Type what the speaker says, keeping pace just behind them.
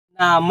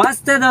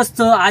मस्त है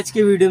दोस्तों। आज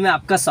के वीडियो में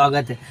आपका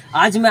स्वागत है।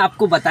 आज मैं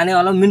आपको बताने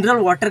वाला हूँ मिनरल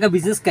वाटर का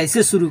बिजनेस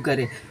कैसे शुरू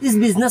करें, इस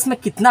बिजनेस में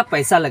कितना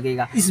पैसा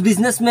लगेगा, इस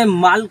बिजनेस में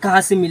माल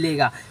कहाँ से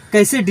मिलेगा,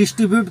 कैसे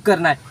डिस्ट्रीब्यूट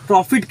करना है,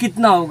 प्रॉफिट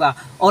कितना होगा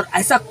और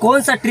ऐसा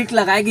कौन सा ट्रिक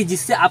लगाएगी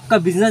जिससे आपका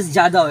बिजनेस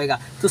ज़्यादा होएगा।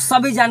 तो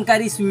सभी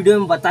जानकारी इस वीडियो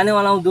में बताने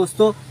वाला हूँ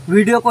दोस्तों।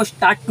 वीडियो को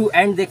स्टार्ट टू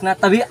एंड देखना,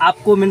 तभी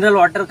आपको मिनरल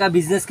वाटर का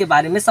बिजनेस के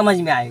बारे में समझ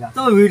में आएगा।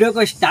 तो वीडियो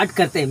को स्टार्ट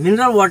करते हैं।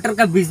 मिनरल वाटर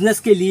का बिजनेस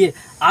के लिए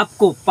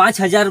आपको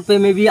 5,000 रुपये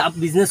में भी आप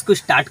बिजनेस को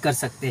स्टार्ट कर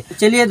सकते हैं।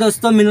 चलिए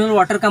दोस्तों, मिनरल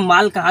वाटर का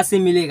माल कहाँ से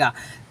मिलेगा,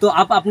 तो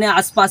आप अपने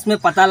आसपास में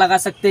पता लगा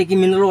सकते हैं कि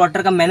मिनरल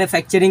वाटर का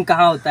मैन्युफैक्चरिंग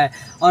कहाँ होता है।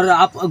 और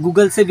आप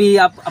गूगल से भी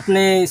आप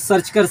अपने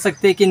सर्च कर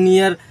सकते हैं कि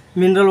near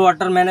mineral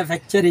water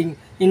manufacturing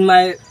in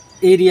my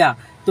area.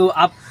 तो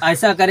आप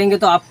ऐसा करेंगे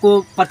तो आपको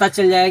पता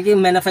चल जाएगा कि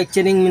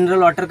मैन्युफैक्चरिंग मिनरल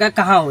वाटर का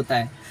कहाँ होता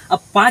है। अब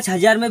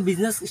 5,000 में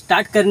बिजनेस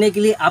स्टार्ट करने के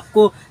लिए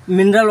आपको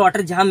मिनरल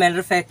वाटर जहाँ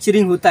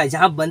मैन्युफैक्चरिंग होता है,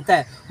 जहाँ बनता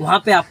है,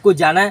 वहाँ पे आपको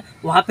जाना है,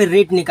 वहाँ पे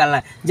रेट निकालना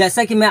है।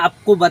 जैसा कि मैं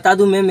आपको बता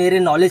दूं, मैं मेरे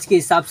नॉलेज के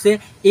हिसाब से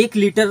 1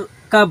 लीटर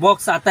का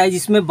बॉक्स आता है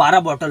जिसमें 12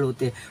 बॉटल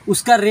होते हैं।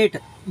 उसका रेट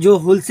जो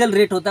होलसेल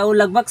रेट होता है वो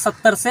लगभग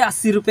 70 से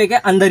 80 रुपये के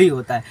अंदर ही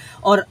होता है।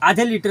 और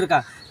आधे लीटर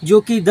का जो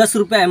कि 10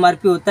 रुपये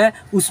MRP होता है,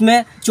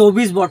 उसमें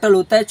 24 बॉटल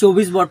होता है।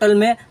 24 बॉटल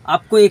में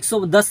आपको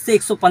 110 से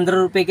 115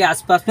 रुपये के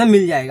आसपास में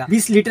मिल जाएगा।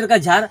 20 लीटर का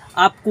जार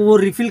आपको वो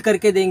रिफिल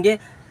करके देंगे,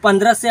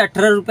 15 से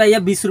 18 रुपये या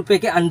 20 रुपये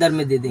के अंदर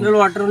में दे देंगे। मिनरल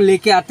वाटर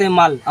लेके आते हैं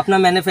माल अपना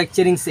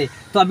मैन्युफैक्चरिंग से,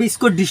 तो अभी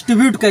इसको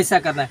डिस्ट्रीब्यूट कैसा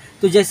करना है।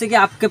 तो जैसे कि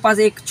आपके पास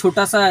एक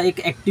छोटा सा एक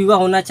एक्टिवा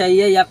होना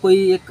चाहिए या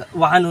कोई एक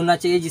वाहन होना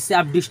चाहिए जिससे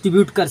आप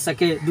डिस्ट्रीब्यूट कर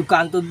सके,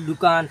 दुकान तो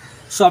दुकान,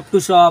 शॉप टू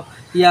शॉप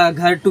या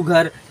घर टू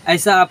घर।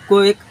 ऐसा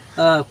आपको एक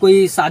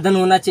कोई साधन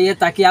होना चाहिए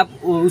ताकि आप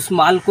उस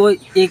माल को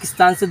एक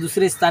स्थान से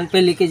दूसरे स्थान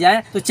पे लेके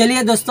जाएं। तो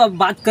चलिए दोस्तों, अब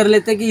बात कर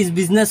लेते हैं कि इस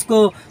बिज़नेस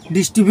को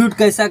डिस्ट्रीब्यूट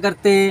कैसा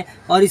करते हैं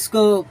और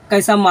इसको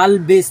कैसा माल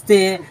बेचते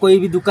हैं। कोई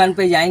भी दुकान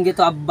पे जाएंगे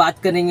तो आप बात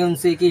करेंगे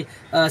उनसे कि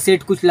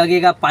सेट कुछ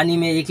लगेगा पानी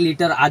में, 1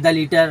 लीटर, आधा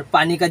लीटर,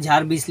 पानी का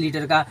जार 20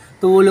 लीटर का,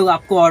 तो वो लोग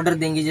आपको ऑर्डर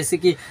देंगे। जैसे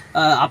कि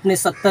आपने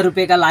 70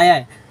 रुपये का लाया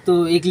है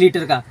तो 1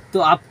 लीटर का, तो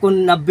आपको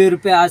 90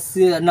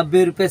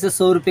 रुपये से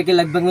 100 रुपये के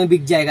लगभग में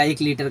बिक जाएगा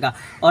 1 लीटर का।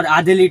 और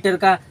आधे लीटर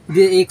का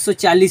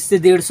 140 से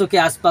 150 के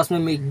आसपास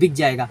में बिक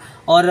जाएगा।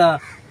 और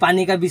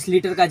पानी का 20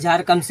 लीटर का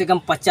जार कम से कम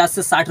 50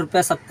 से 60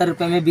 रुपये, 70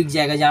 रुपये में बिक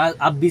जाएगा। जहाँ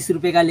आप 20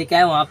 रुपये का लेके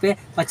आए वहाँ पे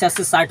 50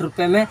 से 60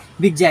 रुपये में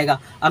बिक जाएगा।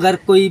 अगर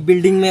कोई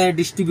बिल्डिंग में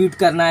डिस्ट्रीब्यूट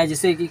करना है,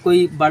 जैसे कि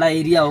कोई बड़ा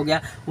एरिया हो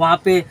गया,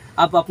 वहाँ पे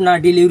आप अपना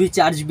डिलीवरी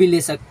चार्ज भी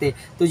ले सकते।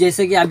 तो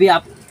जैसे कि अभी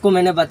आपको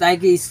मैंने बताया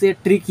कि इससे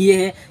ट्रिक ये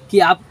है कि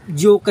आप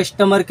जो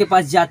कस्टमर के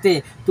पास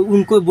जाते तो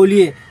उनको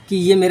बोलिए कि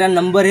ये मेरा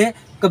नंबर है,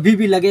 कभी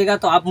भी लगेगा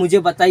तो आप मुझे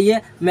बताइए,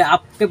 मैं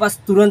आपके पास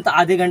तुरंत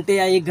आधे घंटे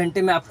या 1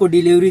 घंटे में आपको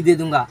डिलीवरी दे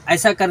दूंगा।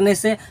 ऐसा करने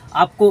से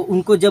आपको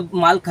उनको जब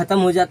माल ख़त्म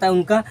हो जाता है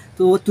उनका,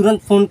 तो वो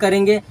तुरंत फ़ोन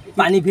करेंगे,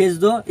 पानी भेज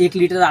दो 1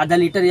 लीटर, आधा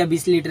लीटर या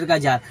 20 लीटर का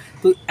जार।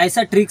 तो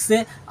ऐसा ट्रिक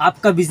से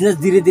आपका बिजनेस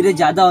धीरे धीरे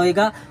ज़्यादा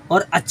होएगा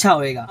और अच्छा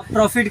होएगा।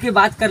 प्रॉफिट की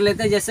बात कर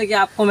लेते हैं। जैसे कि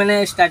आपको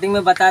मैंने स्टार्टिंग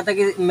में बताया था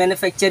कि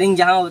मैन्युफैक्चरिंग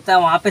जहाँ होता है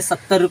वहाँ पर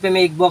 70 रुपये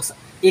में एक बॉक्स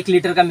 1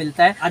 लीटर का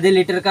मिलता है, आधे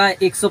लीटर का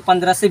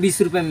 115 से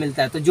 20 रुपये में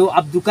मिलता है। तो जो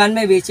आप दुकान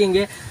में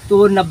बेचेंगे तो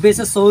वो 90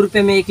 से 100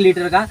 रुपये में 1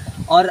 लीटर का,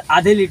 और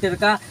आधे लीटर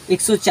का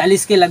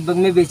 140 के लगभग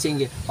में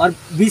बेचेंगे। और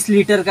 20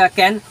 लीटर का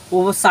कैन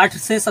वो 60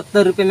 से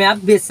 70 रुपये में आप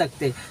बेच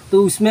सकते हैं।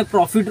 तो उसमें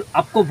प्रॉफिट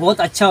आपको बहुत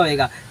अच्छा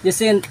होएगा।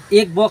 जैसे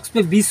एक बॉक्स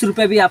पे 20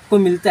 रुपये भी आपको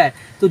मिलता है,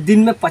 तो दिन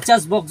में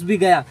 50 बॉक्स भी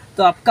गया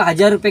तो आपका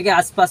 1,000 रुपये के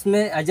आसपास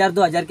में,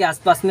 1,000-2,000 के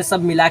आसपास में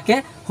सब मिला के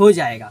हो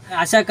जाएगा।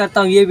 आशा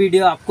करता हूँ ये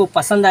वीडियो आपको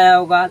पसंद आया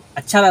होगा,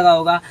 अच्छा लगा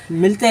होगा।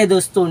 मिलते हैं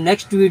दोस्तों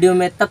नेक्स्ट वीडियो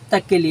में, तब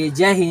तक के लिए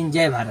जय हिंद,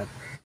 जय भारत।